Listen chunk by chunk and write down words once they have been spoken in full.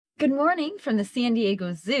Good morning from the San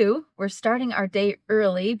Diego Zoo. We're starting our day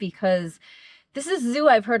early because this is a zoo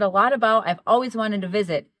I've heard a lot about. I've always wanted to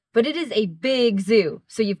visit, but it is a big zoo,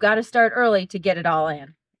 so you've got to start early to get it all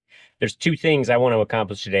in. There's two things I want to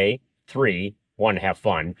accomplish today. Three. One, have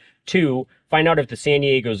fun. Two, find out if the San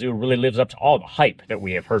Diego Zoo really lives up to all the hype that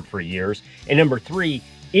we have heard for years. And number three,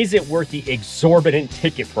 is it worth the exorbitant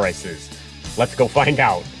ticket prices? Let's go find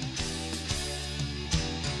out.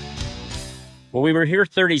 Well, we were here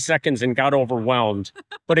 30 seconds and got overwhelmed.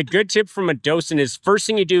 But a good tip from a docent is first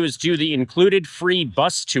thing you do is do the included free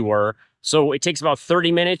bus tour. So it takes about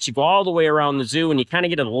 30 minutes. You go all the way around the zoo and you kind of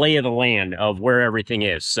get a lay of the land of where everything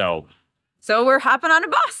is. So we're hopping on a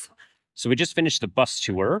bus. So we just finished the bus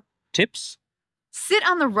tour. Tips? Sit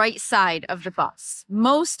on the right side of the bus.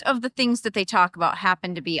 Most of the things that they talk about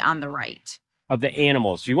happen to be on the right. Of the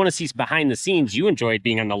animals. If you want to see behind the scenes, you enjoyed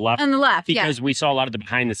being on the left. On the left, because we saw a lot of the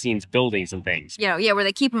behind the scenes buildings and things. Yeah, where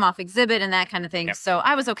they keep them off exhibit and that kind of thing. Yep. So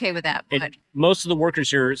I was okay with that. But most of the workers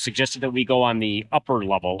here suggested that we go on the upper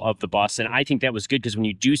level of the bus. And I think that was good because when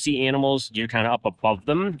you do see animals, you're kind of up above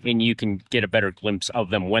them and you can get a better glimpse of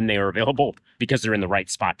them when they are available because they're in the right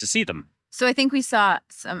spot to see them. So I think we saw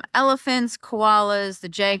some elephants, koalas, the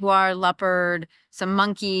jaguar, leopard, some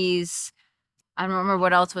monkeys. I don't remember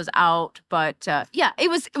what else was out, but yeah, it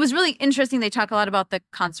was really interesting. They talk a lot about the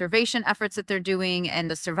conservation efforts that they're doing and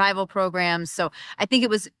the survival programs. So I think it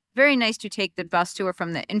was very nice to take the bus tour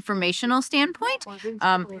from the informational standpoint.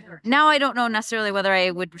 Now I don't know necessarily whether I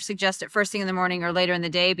would suggest it first thing in the morning or later in the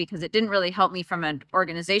day because it didn't really help me from an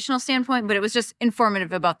organizational standpoint, but it was just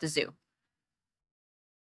informative about the zoo.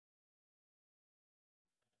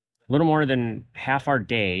 A little more than half our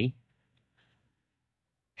day.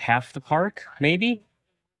 Half the park, maybe?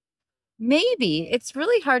 Maybe. It's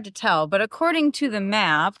really hard to tell, but according to the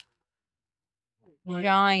map,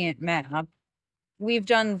 giant map, we've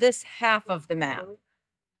done this half of the map.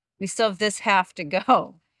 We still have this half to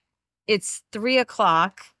go. It's 3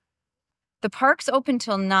 o'clock. The park's open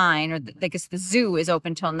till 9, or I guess the zoo is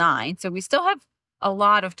open till 9. So we still have a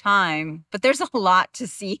lot of time, but there's a lot to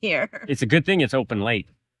see here. It's a good thing it's open late.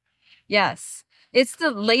 Yes. It's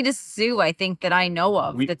the latest zoo, I think, that I know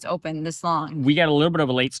of that's open this long. We got a little bit of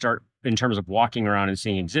a late start in terms of walking around and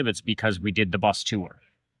seeing exhibits because we did the bus tour.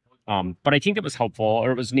 But I think that was helpful,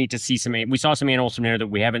 or it was neat to see we saw some animals from there that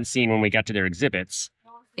we haven't seen when we got to their exhibits.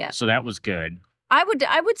 Yeah. So that was good. I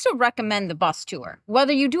would still recommend the bus tour.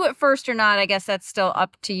 Whether you do it first or not, I guess that's still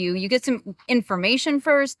up to you. You get some information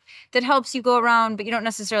first that helps you go around, but you don't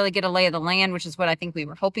necessarily get a lay of the land, which is what I think we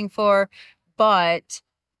were hoping for. But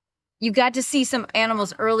you got to see some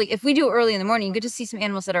animals early. If we do it early in the morning, you get to see some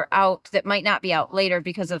animals that are out that might not be out later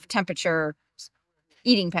because of temperature,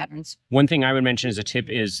 eating patterns. One thing I would mention as a tip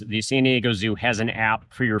is the San Diego Zoo has an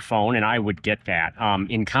app for your phone, and I would get that.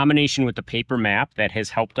 In combination with the paper map, that has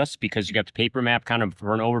helped us because you got the paper map kind of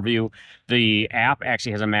for an overview. The app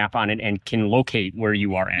actually has a map on it and can locate where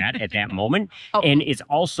you are at that moment. And it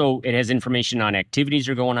has information on activities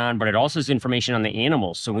that are going on, but it also has information on the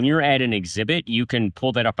animals. So when you're at an exhibit, you can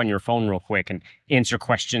pull that up on your phone real quick and answer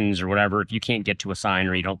questions or whatever if you can't get to a sign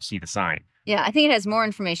or you don't see the sign. Yeah, I think it has more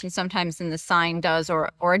information sometimes than the sign does or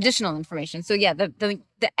additional information. So yeah, the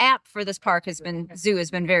app for this zoo has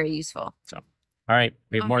been very useful. So, all right,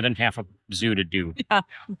 we have more than half a zoo to do. Yeah,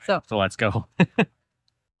 so let's go.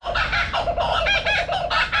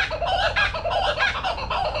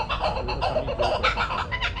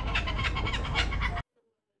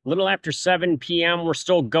 A little after 7 p.m., we're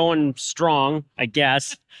still going strong, I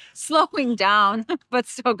guess. Slowing down, but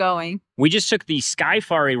still going. We just took the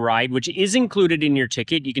Skyfari ride, which is included in your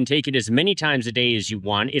ticket. You can take it as many times a day as you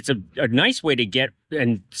want. It's a nice way to get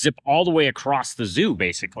and zip all the way across the zoo,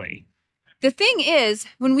 basically. The thing is,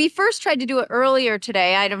 when we first tried to do it earlier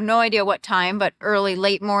today, I have no idea what time, but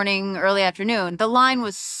late morning, early afternoon, the line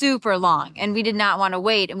was super long and we did not want to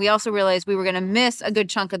wait. And we also realized we were going to miss a good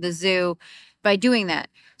chunk of the zoo by doing that.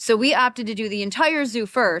 So we opted to do the entire zoo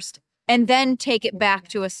first and then take it back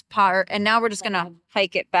to a part. And now we're just going to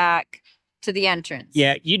hike it back to the entrance.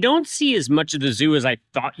 Yeah, you don't see as much of the zoo as I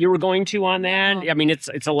thought you were going to on that. I mean, it's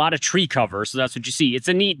a lot of tree cover, so that's what you see. It's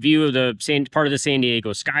a neat view of the part of the San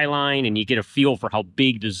Diego skyline, and you get a feel for how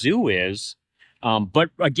big the zoo is. But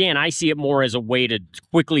again, I see it more as a way to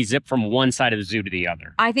quickly zip from one side of the zoo to the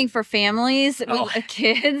other. I think for families with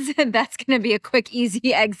kids, that's going to be a quick,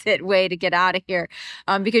 easy exit way to get out of here.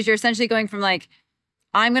 Because you're essentially going from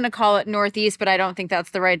I'm going to call it northeast, but I don't think that's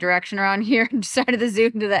the right direction around here, side of the zoo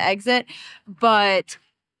to the exit. But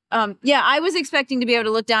yeah, I was expecting to be able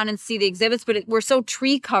to look down and see the exhibits, but we're so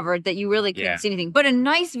tree covered that you really couldn't see anything. But a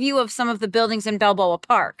nice view of some of the buildings in Balboa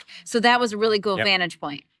Park. So that was a really cool vantage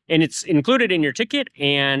point. And it's included in your ticket,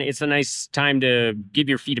 and it's a nice time to give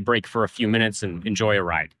your feet a break for a few minutes and enjoy a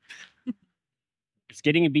ride. It's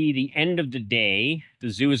getting to be the end of the day. The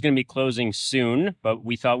zoo is going to be closing soon, but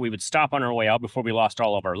we thought we would stop on our way out before we lost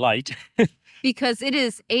all of our light. Because it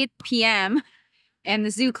is 8 p.m. and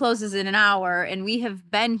the zoo closes in an hour, and we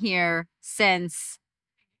have been here since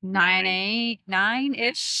 9-ish.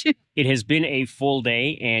 It has been a full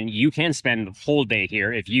day, and you can spend the whole day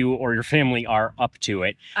here if you or your family are up to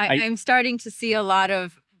it. I'm starting to see a lot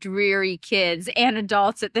of dreary kids and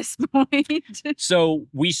adults at this point. So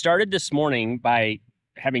we started this morning by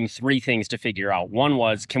having three things to figure out. One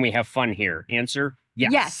was, can we have fun here? Answer,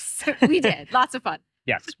 yes. Yes, we did. Lots of fun.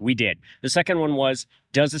 Yes, we did. The second one was,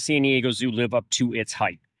 does the San Diego Zoo live up to its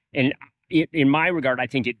hype? And in my regard, I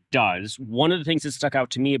think it does. One of the things that stuck out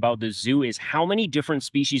to me about the zoo is how many different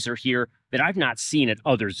species are here that I've not seen at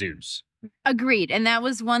other zoos. Agreed. And that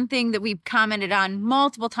was one thing that we've commented on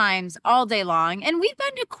multiple times all day long. And we've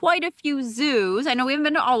been to quite a few zoos. I know we haven't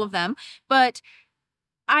been to all of them, but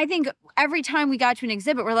I think every time we got to an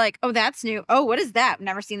exhibit, we're like, oh, that's new. Oh, what is that?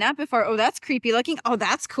 Never seen that before. Oh, that's creepy looking. Oh,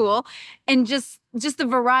 that's cool. And just the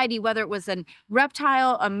variety, whether it was a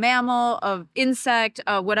reptile, a mammal, an insect,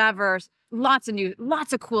 whatever. Lots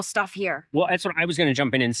of cool stuff here. Well, that's what I was going to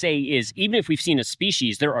jump in and say is even if we've seen a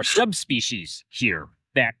species, there are subspecies here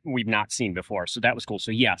that we've not seen before. So that was cool.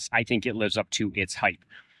 So yes, I think it lives up to its hype.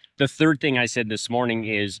 The third thing I said this morning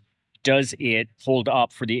is, does it hold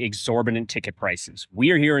up for the exorbitant ticket prices?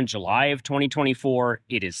 We are here in July of 2024.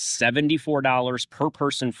 It is $74 per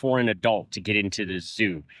person for an adult to get into the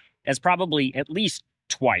zoo. That's probably at least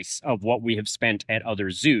twice of what we have spent at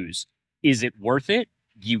other zoos. Is it worth it?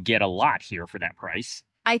 You get a lot here for that price.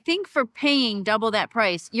 I think for paying double that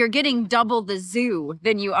price, you're getting double the zoo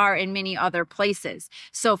than you are in many other places.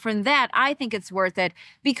 So from that, I think it's worth it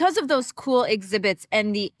because of those cool exhibits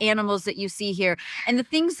and the animals that you see here and the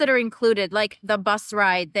things that are included, like the bus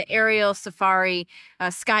ride, the aerial safari,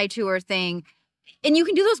 sky tour thing. And you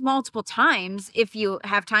can do those multiple times if you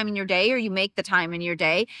have time in your day or you make the time in your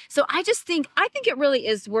day. So I think it really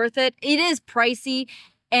is worth it. It is pricey.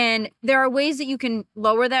 And there are ways that you can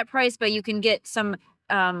lower that price, but you can get some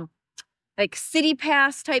like city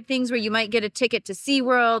pass type things where you might get a ticket to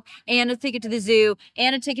SeaWorld and a ticket to the zoo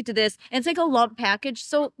and a ticket to this. And it's like a lump package.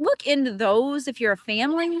 So look into those if you're a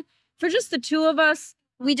family. For just the two of us,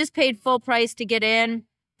 we just paid full price to get in.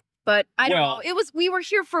 But I don't know. We were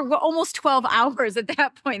here for almost 12 hours at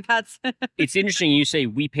that point. It's interesting you say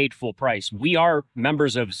we paid full price. We are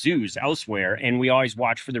members of zoos elsewhere, and we always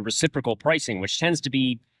watch for the reciprocal pricing, which tends to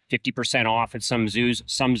be 50% off at some zoos.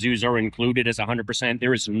 Some zoos are included as 100%.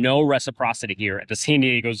 There is no reciprocity here at the San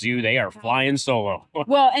Diego Zoo. They are flying solo.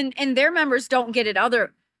 Well, and their members don't get it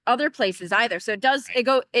other places either. So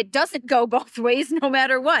it doesn't go both ways no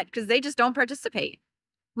matter what, because they just don't participate.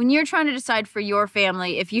 When you're trying to decide for your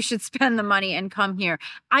family if you should spend the money and come here,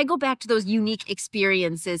 I go back to those unique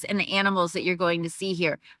experiences and the animals that you're going to see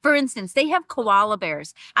here. For instance, they have koala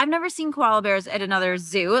bears. I've never seen koala bears at another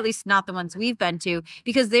zoo, at least not the ones we've been to,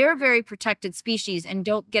 because they're a very protected species and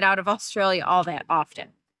don't get out of Australia all that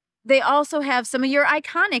often. They also have some of your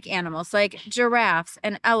iconic animals like giraffes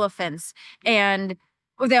and elephants, and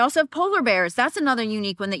they also have polar bears. That's another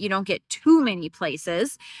unique one that you don't get too many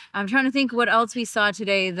places. I'm trying to think what else we saw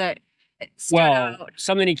today that stood out.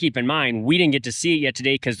 Something to keep in mind, we didn't get to see it yet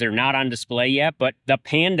today because they're not on display yet, but the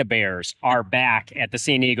panda bears are back at the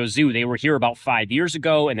San Diego Zoo. They were here about 5 years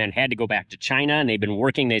ago and then had to go back to China, and they've been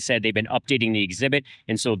working. They said they've been updating the exhibit,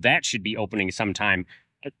 and so that should be opening sometime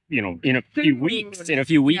in a few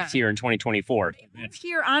weeks here in 2024. It's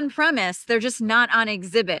here on premise. They're just not on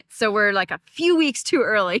exhibit. So we're like a few weeks too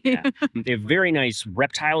early. Yeah. They have very nice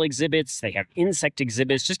reptile exhibits. They have insect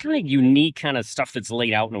exhibits, just kind of unique kind of stuff that's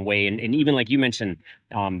laid out in a way. And even like you mentioned,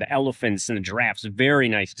 the elephants and the giraffes, very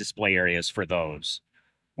nice display areas for those.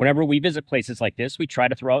 Whenever we visit places like this, we try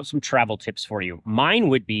to throw out some travel tips for you. Mine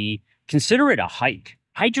would be, consider it a hike.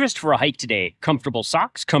 I dressed for a hike today. Comfortable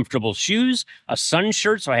socks, comfortable shoes, a sun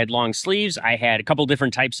shirt, so I had long sleeves. I had a couple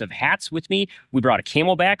different types of hats with me. We brought a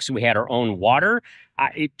camelback, so we had our own water.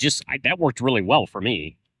 That worked really well for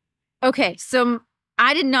me. Okay, so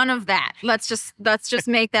I did none of that. Let's just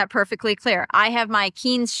make that perfectly clear. I have my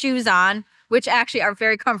Keen's shoes on, which actually are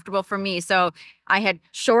very comfortable for me. So I had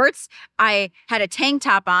shorts. I had a tank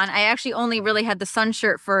top on. I actually only really had the sun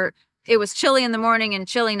shirt for. It was chilly in the morning and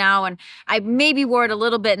chilly now, and I maybe wore it a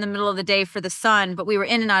little bit in the middle of the day for the sun, but we were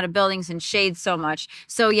in and out of buildings and shade so much.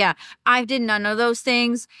 So yeah, I did none of those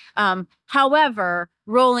things. However,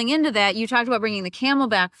 rolling into that, you talked about bringing the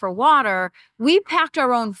camelback for water. We packed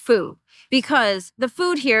our own food because the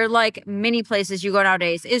food here, like many places you go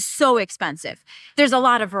nowadays, is so expensive. There's a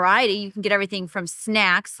lot of variety. You can get everything from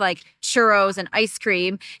snacks like churros and ice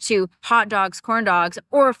cream to hot dogs, corn dogs,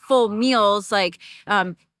 or full meals like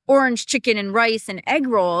orange chicken and rice and egg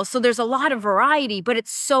rolls. So there's a lot of variety, but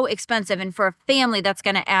it's so expensive. And for a family, that's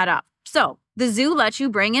going to add up. So the zoo lets you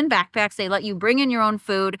bring in backpacks. They let you bring in your own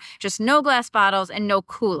food, just no glass bottles and no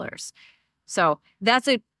coolers. So that's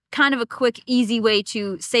a kind of a quick, easy way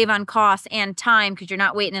to save on costs and time because you're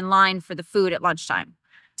not waiting in line for the food at lunchtime.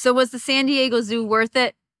 So was the San Diego Zoo worth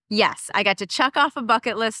it? Yes, I got to check off a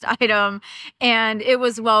bucket list item and it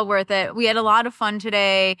was well worth it. We had a lot of fun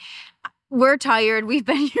today. We're tired. We've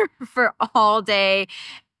been here for all day.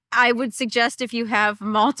 I would suggest if you have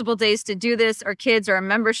multiple days to do this or kids or a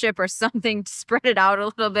membership or something, to spread it out a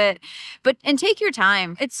little bit, and take your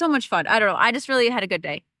time. It's so much fun. I don't know. I just really had a good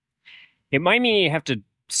day. It might mean you have to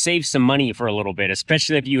save some money for a little bit,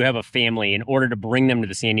 especially if you have a family in order to bring them to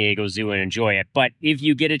the San Diego Zoo and enjoy it. But if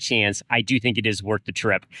you get a chance, I do think it is worth the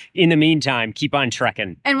trip. In the meantime, keep on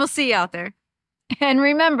trekking. And we'll see you out there. And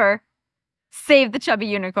remember, save the chubby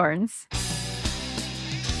unicorns.